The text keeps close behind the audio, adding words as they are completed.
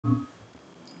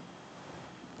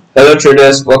Hello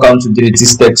traders, welcome to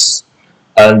DDT Text,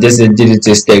 and this is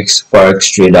DDT Text Forex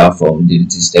Trader from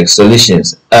DDT Text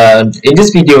Solutions. And in this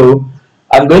video,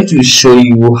 I'm going to show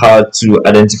you how to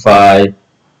identify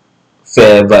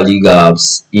fair value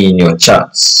gaps in your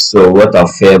charts. So, what are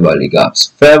fair value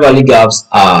gaps? Fair value gaps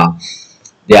are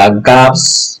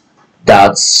gaps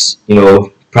that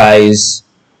price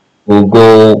will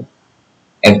go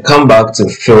and come back to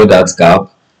fill that gap.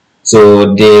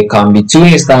 So there can be two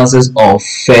instances of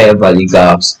fair value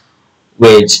gaps,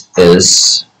 which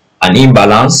is an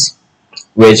imbalance,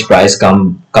 which price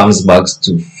comes back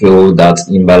to fill that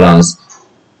imbalance,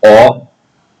 or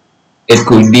it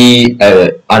could be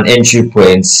an entry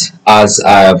point, as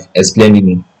I have explained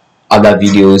in other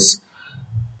videos,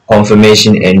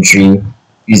 confirmation entry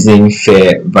using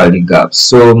fair value gaps.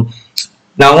 So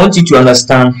now I want you to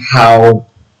understand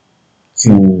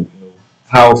to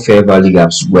how fair value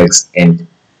gaps works and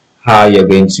how you're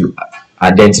going to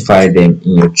identify them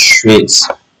in your trades.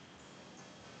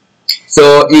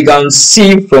 So you can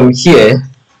see from here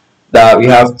that we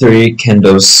have three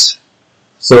candles.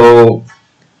 So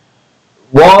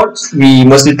what we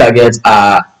mostly target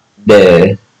are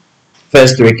the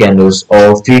first three candles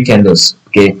or three candles,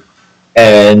 okay?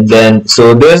 And then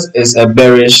so this is a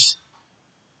bearish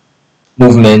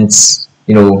movement,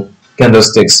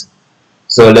 candlesticks.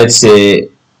 So let's say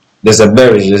there's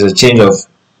a change of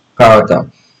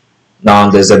character. Now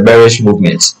there's a bearish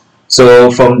movement. So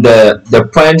from the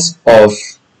point of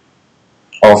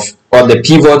or the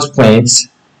pivot point,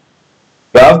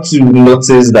 you have to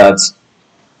notice that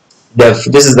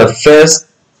this is the first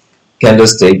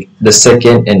candlestick, the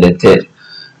second, and the third.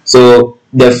 So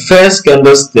the first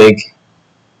candlestick,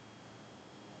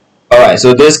 all right.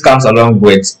 So this comes along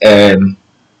with a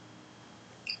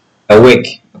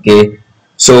wick, okay.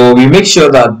 So we make sure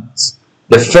that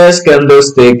the first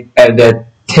candlestick and the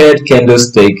third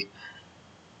candlestick,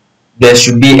 there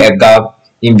should be a gap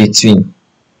in between.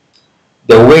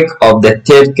 The wick of the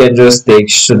third candlestick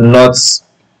should not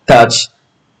touch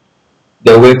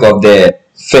the wick of the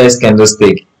first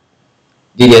candlestick.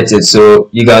 You get it? So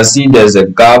you can see there's a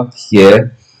gap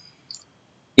here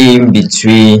in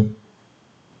between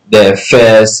the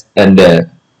first and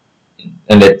the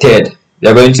third.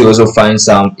 We're going to also find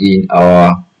some in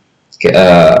our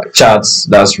charts.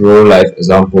 That's real life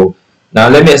example. Now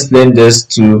let me explain this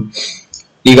to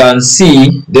you. Can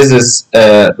see this is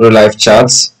real life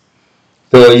charts.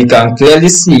 So you can clearly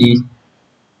see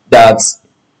that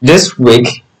this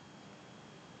wick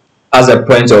has a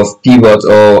point of pivot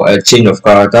or a change of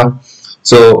character.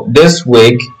 So this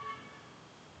wick,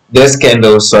 this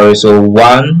candle, sorry, so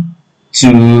 1,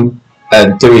 2,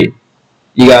 and 3.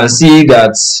 You can see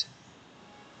that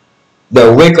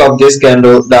the wick of this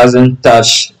candle doesn't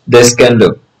touch this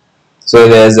candle. So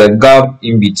there's a gap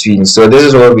in between. So this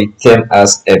is what we term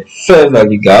as a fair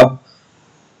value gap,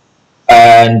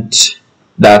 and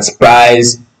that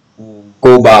price will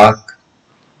go back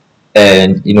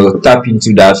and tap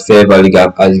into that fair value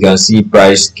gap. As you can see,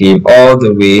 price came all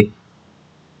the way,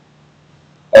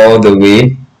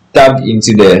 tapped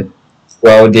into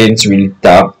didn't really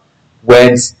tap,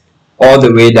 went all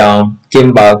the way down,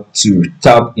 came back to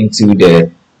tap into the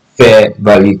fair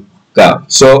value gap.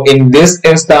 So in this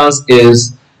instance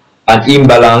is an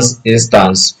imbalance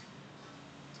instance.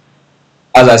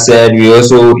 As I said, we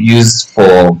also use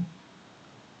for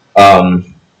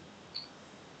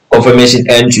confirmation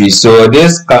entry. So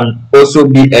this can also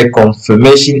be a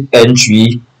confirmation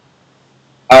entry,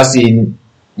 as in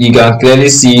you can clearly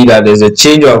see that there's a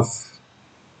change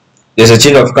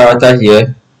of character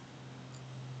here.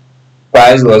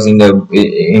 Price was in an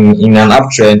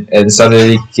uptrend and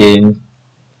suddenly came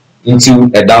into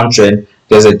a downtrend.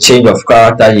 There's a change of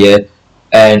character here,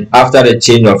 and after the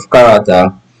change of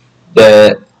character,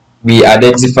 we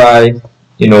identify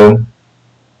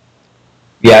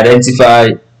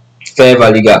fair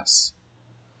value gaps.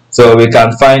 So we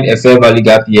can find a fair value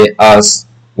gap here as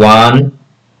 1,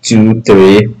 2,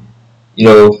 3.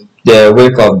 The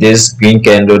wick of this green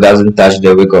candle doesn't touch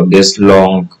the wick of this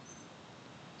long,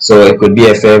 so it could be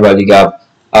a fair value gap,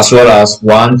 as well as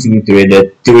 1, 2, 3.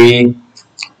 The three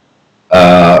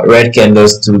red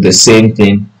candles do the same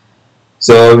thing.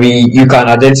 So you can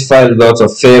identify lots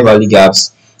of fair value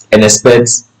gaps and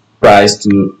expect price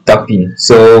to tap in.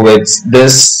 So with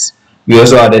this, we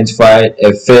also identify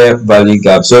a fair value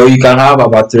gap. So you can have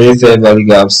about 3 fair value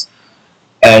gaps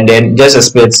and then just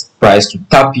expect price to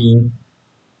tap in,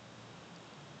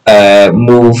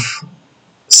 move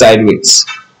sideways.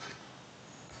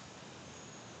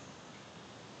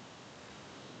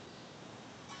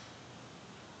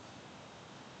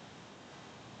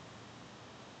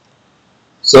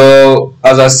 So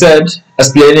as I said,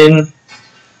 explaining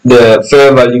the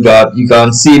fair value gap, you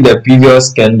can see the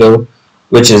previous candle,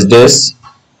 which is this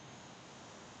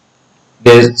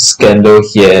candle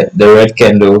here, the red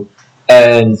candle,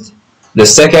 and the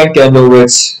second candle,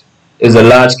 which is a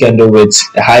large candle with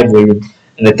a high volume,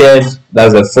 and the third,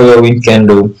 that's the following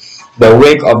candle. The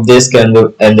wick of this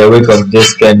candle and the wick of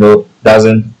this candle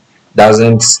doesn't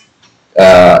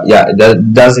yeah,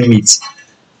 that doesn't meet.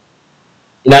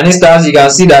 In an instance, you can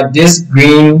see that this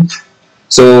green,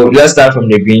 so let's start from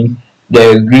the green,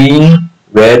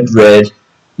 red,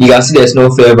 you can see there's no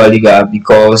fair value gap,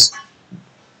 because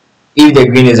if the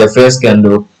green is the first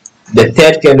candle, the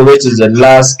third candle, which is the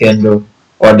last candle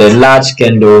or the large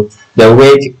candle, the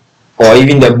wick or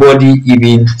even the body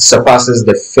even surpasses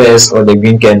the first or the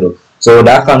green candle, so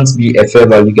that can't be a fair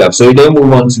value gap. So we then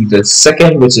move on to the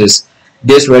second, which is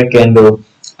this red candle.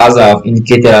 As I have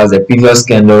indicated as the previous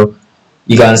candle,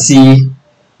 you can see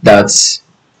that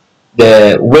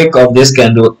the wick of this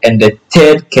candle and the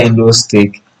third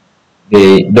candlestick,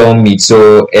 they don't meet,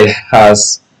 so it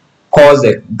has caused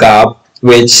a gap,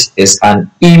 which is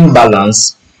an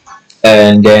imbalance,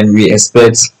 and then we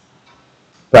expect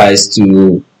price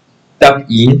to tap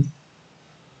in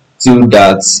to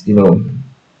that,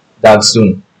 that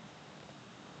zone.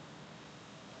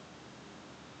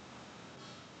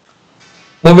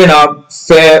 Moving up,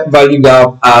 fair value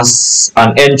gap as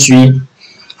an entry.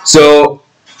 So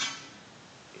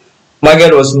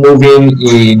market was moving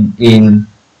in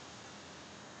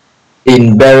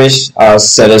bearish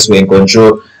as sellers were in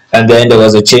control, and then there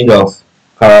was a change of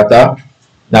character.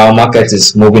 Now market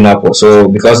is moving up also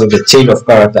because of the change of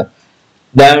character.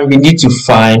 Then we need to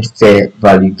find fair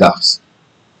value gaps.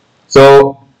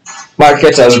 So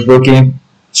market has broken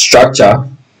structure,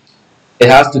 it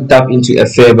has to tap into a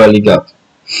fair value gap.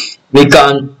 We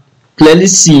can clearly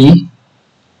see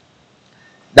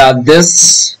that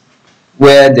this,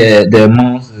 where the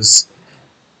mouse is,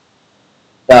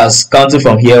 that's counting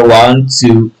from here, 1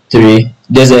 2 3,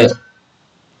 there's a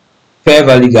fair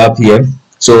value gap here,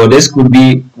 so this could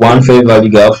be one fair value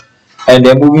gap, and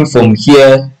then moving from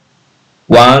here,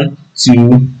 1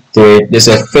 2 3, there's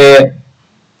a fair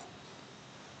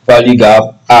value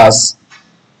gap as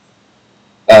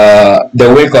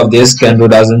the wick of this candle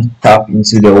doesn't tap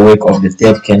into the wick of the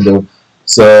third candle,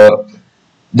 so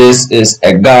this is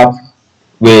a gap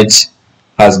which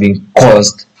has been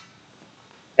caused,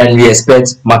 and we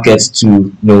expect markets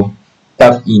to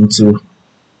tap into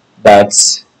that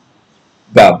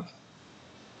gap.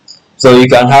 So you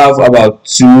can have about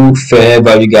two fair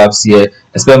value gaps here.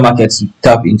 Expect markets to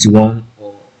tap into one,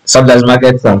 or sometimes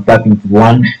markets can tap into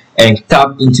one and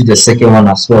tap into the second one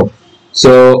as well.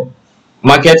 So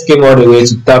market came all the way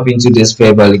to tap into this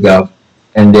fair value gap,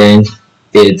 and then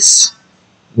it's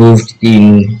moved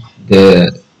in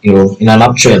the in an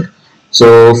uptrend.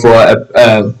 So for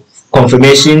a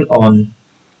confirmation on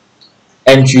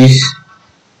entries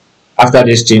after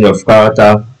this change of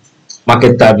character,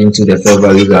 market tapped into the fair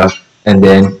value gap, and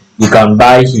then you can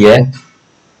buy here,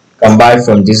 you can buy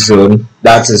from this zone,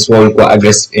 that is what we call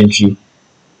aggressive entry,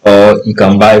 or you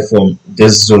can buy from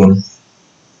this zone,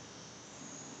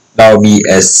 that will be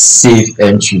a safe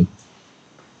entry.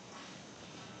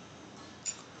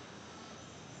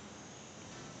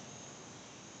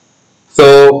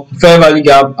 So fair value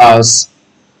gap, as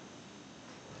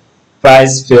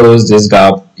price fills this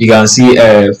gap, you can see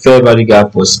a fair value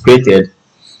gap was created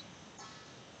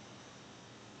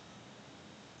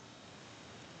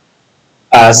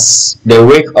as the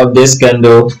wick of this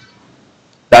candle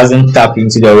doesn't tap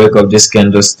into the wick of this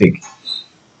candlestick,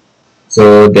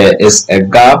 so there is a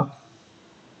gap,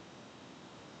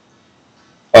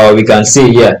 or we can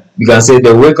say, we can say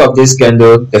the wick of this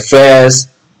candle, the first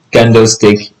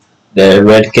candlestick, the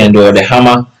red candle or the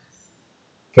hammer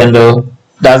candle,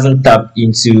 doesn't tap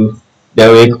into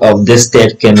the wick of this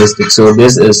third candlestick, so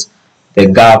this is the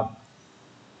gap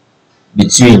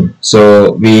between.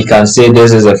 So we can say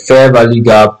this is a fair value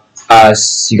gap,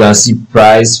 as you can see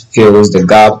price fills the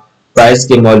gap, price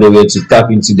came all the way to tap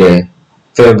into the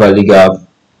fair value gap,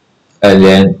 and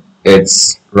then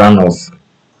it's run off.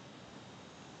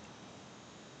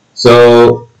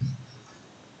 So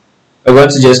we're going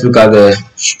to just look at the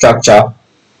structure.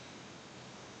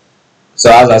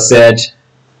 So as I said,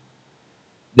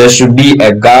 there should be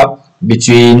a gap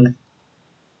between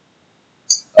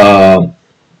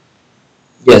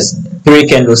yes, 3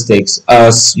 candlesticks.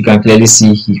 As you can clearly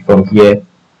see from here,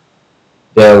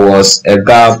 there was a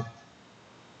gap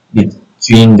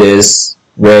between this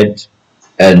red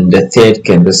and the third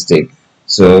candlestick,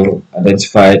 so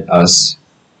identified as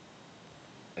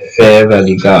a fair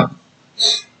value gap.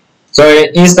 So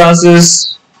in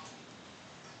instances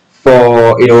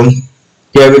for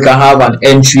here we can have an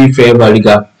entry fair value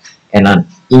gap and an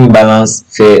imbalance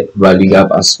fair value gap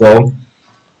as well.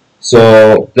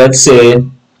 So let's say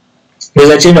there's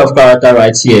a change of character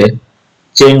right here,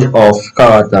 change of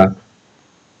character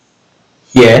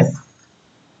here,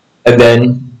 and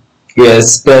then we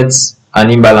expect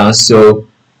an imbalance. So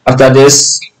after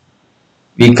this,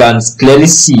 we can clearly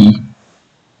see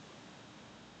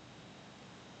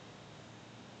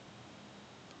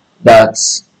that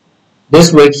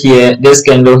this wick here, this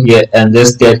candle here, and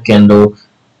this third candle,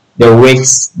 the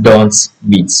wicks don't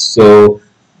meet. So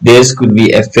this could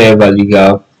be a fair value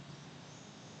gap,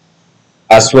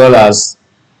 as well as,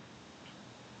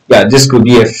 yeah, this could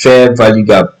be a fair value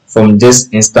gap from this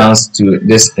instance to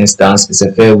this instance is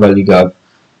a fair value gap.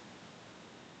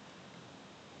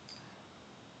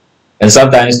 And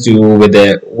sometimes too, with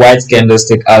the white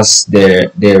candlestick as the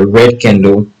red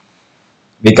candle,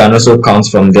 we can also count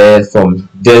from there, from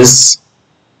this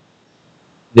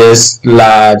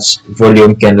large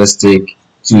volume candlestick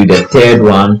to the third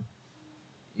one.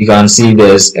 You can see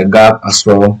there's a gap as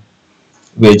well,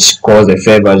 which caused a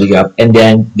fair value gap, and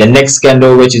then the next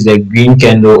candle, which is the green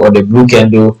candle or the blue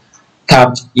candle,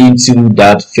 tapped into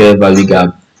that fair value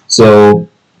gap. So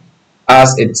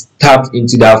as it tapped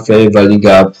into that fair value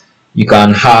gap, you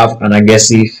can have an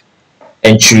aggressive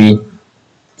entry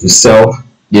to sell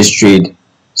this trade.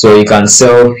 So you can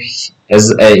sell as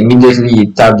immediately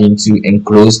it tapped into and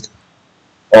closed,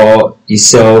 or you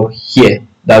sell here.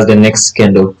 That's the next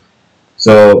candle.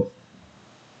 So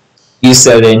you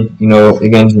selling, you're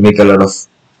going to make a lot of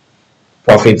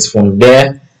profits from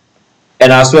there.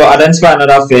 And as well, identify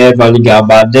another fair value gap,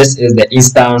 but this is the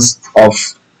instance of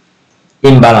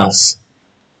imbalance.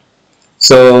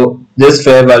 So this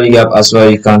fair value gap as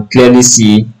well, you can clearly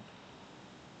see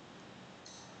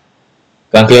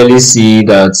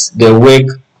that the wick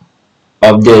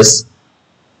of this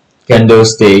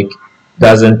candlestick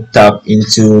doesn't tap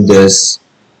into this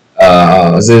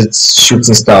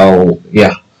shooting star,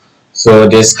 yeah. So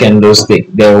this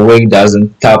candlestick, the wick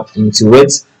doesn't tap into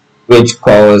it, which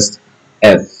caused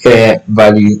a fair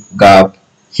value gap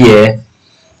here.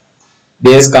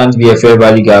 This can't be a fair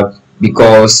value gap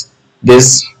because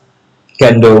this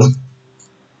candle,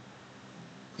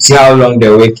 see how long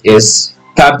the wick is,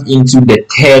 tapped into the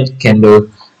third candle,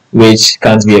 which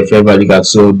can't be a fair value gap.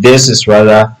 So this is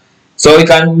rather, so you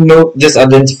can just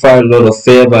identify a lot of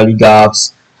fair value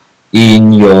gaps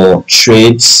in your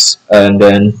trades, and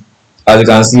then as you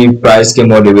can see, price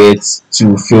came all the way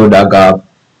to fill that gap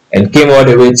and came all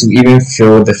the way to even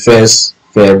fill the first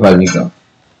fair value gap.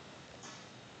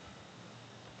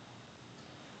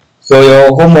 So your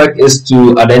homework is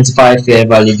to identify fair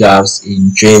value gaps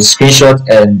in trades, screenshot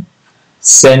and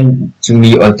send to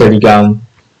me on Telegram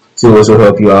to also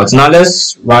help you out. Now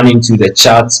let's run into the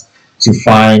chart to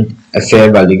find a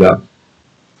fair value gap.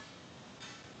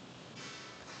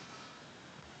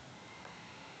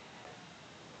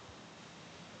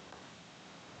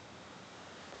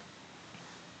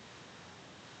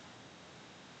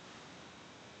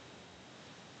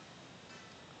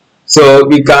 So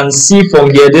we can see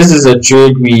from here, this is a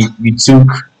trade we took.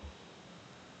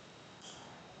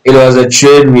 It was a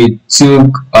trade we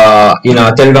took in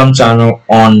our Telegram channel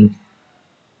on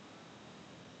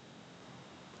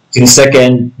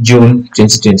 22nd June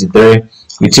 2023.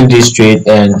 We took this trade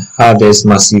and had this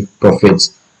massive profit.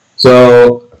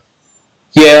 So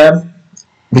here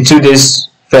we took this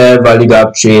fair value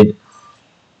gap trade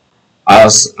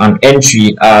as an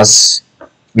entry, as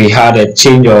we had a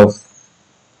change of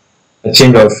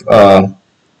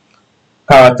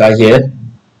character here,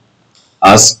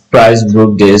 as price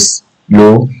broke this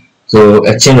low. So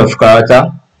a change of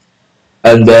character,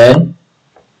 and then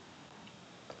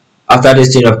after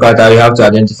this change of character, you have to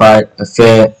identify a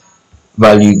fair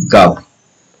value gap.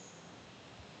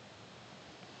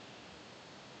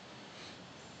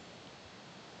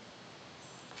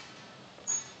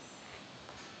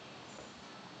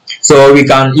 So we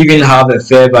can even have a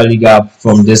fair value gap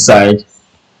from this side,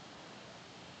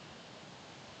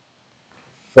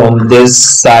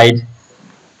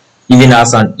 even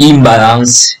as an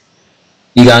imbalance.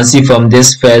 You can see from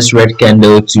this first red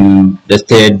candle to the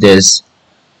third, there's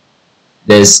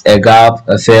a gap,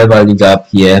 a fair value gap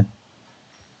here,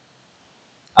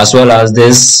 as well as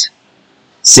this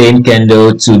same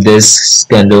candle to this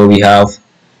candle, we have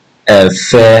a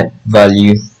fair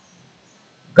value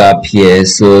gap here.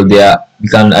 So you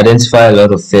can identify a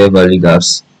lot of fair value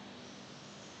gaps,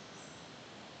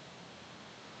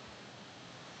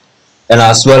 and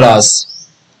as well as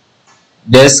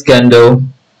this candle,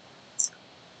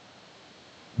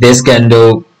 this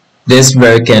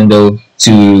very candle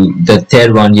to the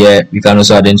third one here, we can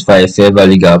also identify a fair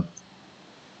value gap.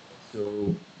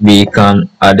 So we can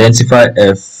identify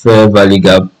a fair value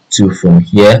gap too from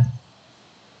here.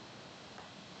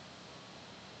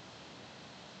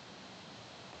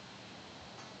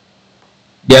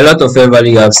 There are a lot of fair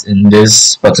value gaps in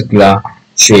this particular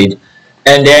trade,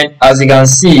 and then as you can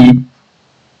see,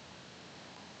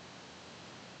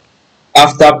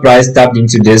 after price tapped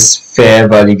into this fair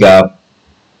value gap,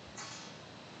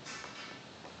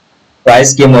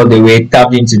 price came all the way,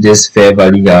 tapped into this fair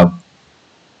value gap,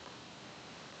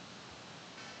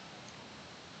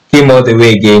 came all the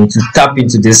way again to tap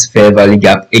into this fair value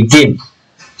gap again.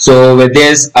 So with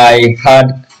this, I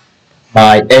had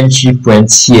my entry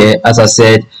point here. As I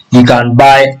said, you can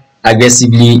buy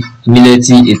aggressively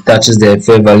immediately it touches the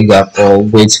fair value gap, or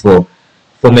wait for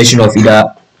formation of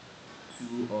either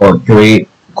 2 or 3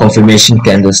 confirmation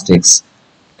candlesticks.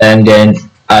 And then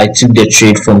I took the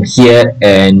trade from here,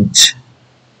 and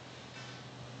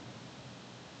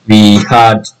we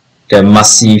had the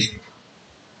massive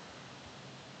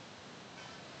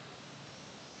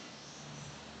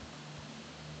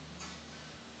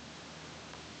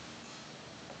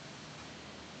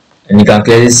and you can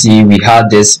clearly see we had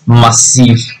this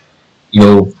massive,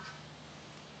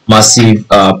 massive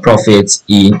profits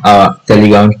in our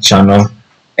Telegram channel.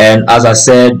 And as I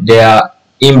said, there are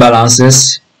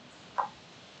imbalances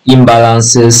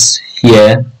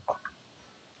here.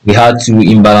 We had 2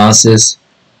 imbalances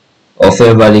of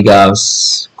fair value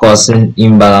gaps causing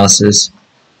imbalances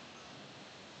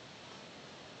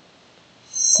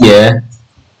here,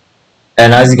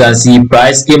 and as you can see,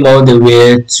 price came all the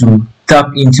way to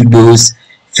tap into those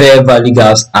fair value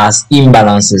gaps as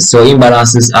imbalances. So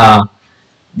imbalances are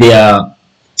their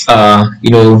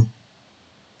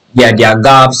there are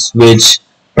gaps which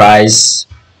price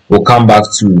will come back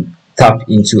to tap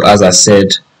into, as I said.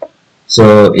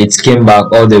 So it came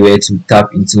back all the way to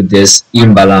tap into this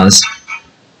imbalance.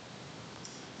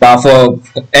 But for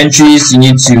entries, you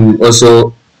need to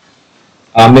also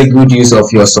make good use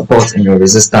of your support and your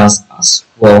resistance as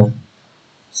well.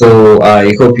 So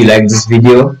I hope you like this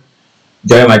video.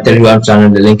 Join my Telegram channel,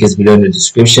 the link is below in the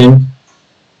description.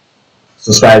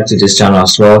 Subscribe to this channel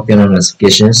as well, turn on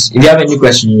notifications. If you have any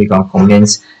question, you can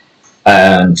comment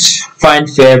and find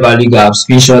fair value gap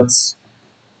screenshots,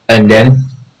 and then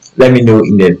let me know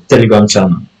in the Telegram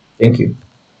channel. Thank you.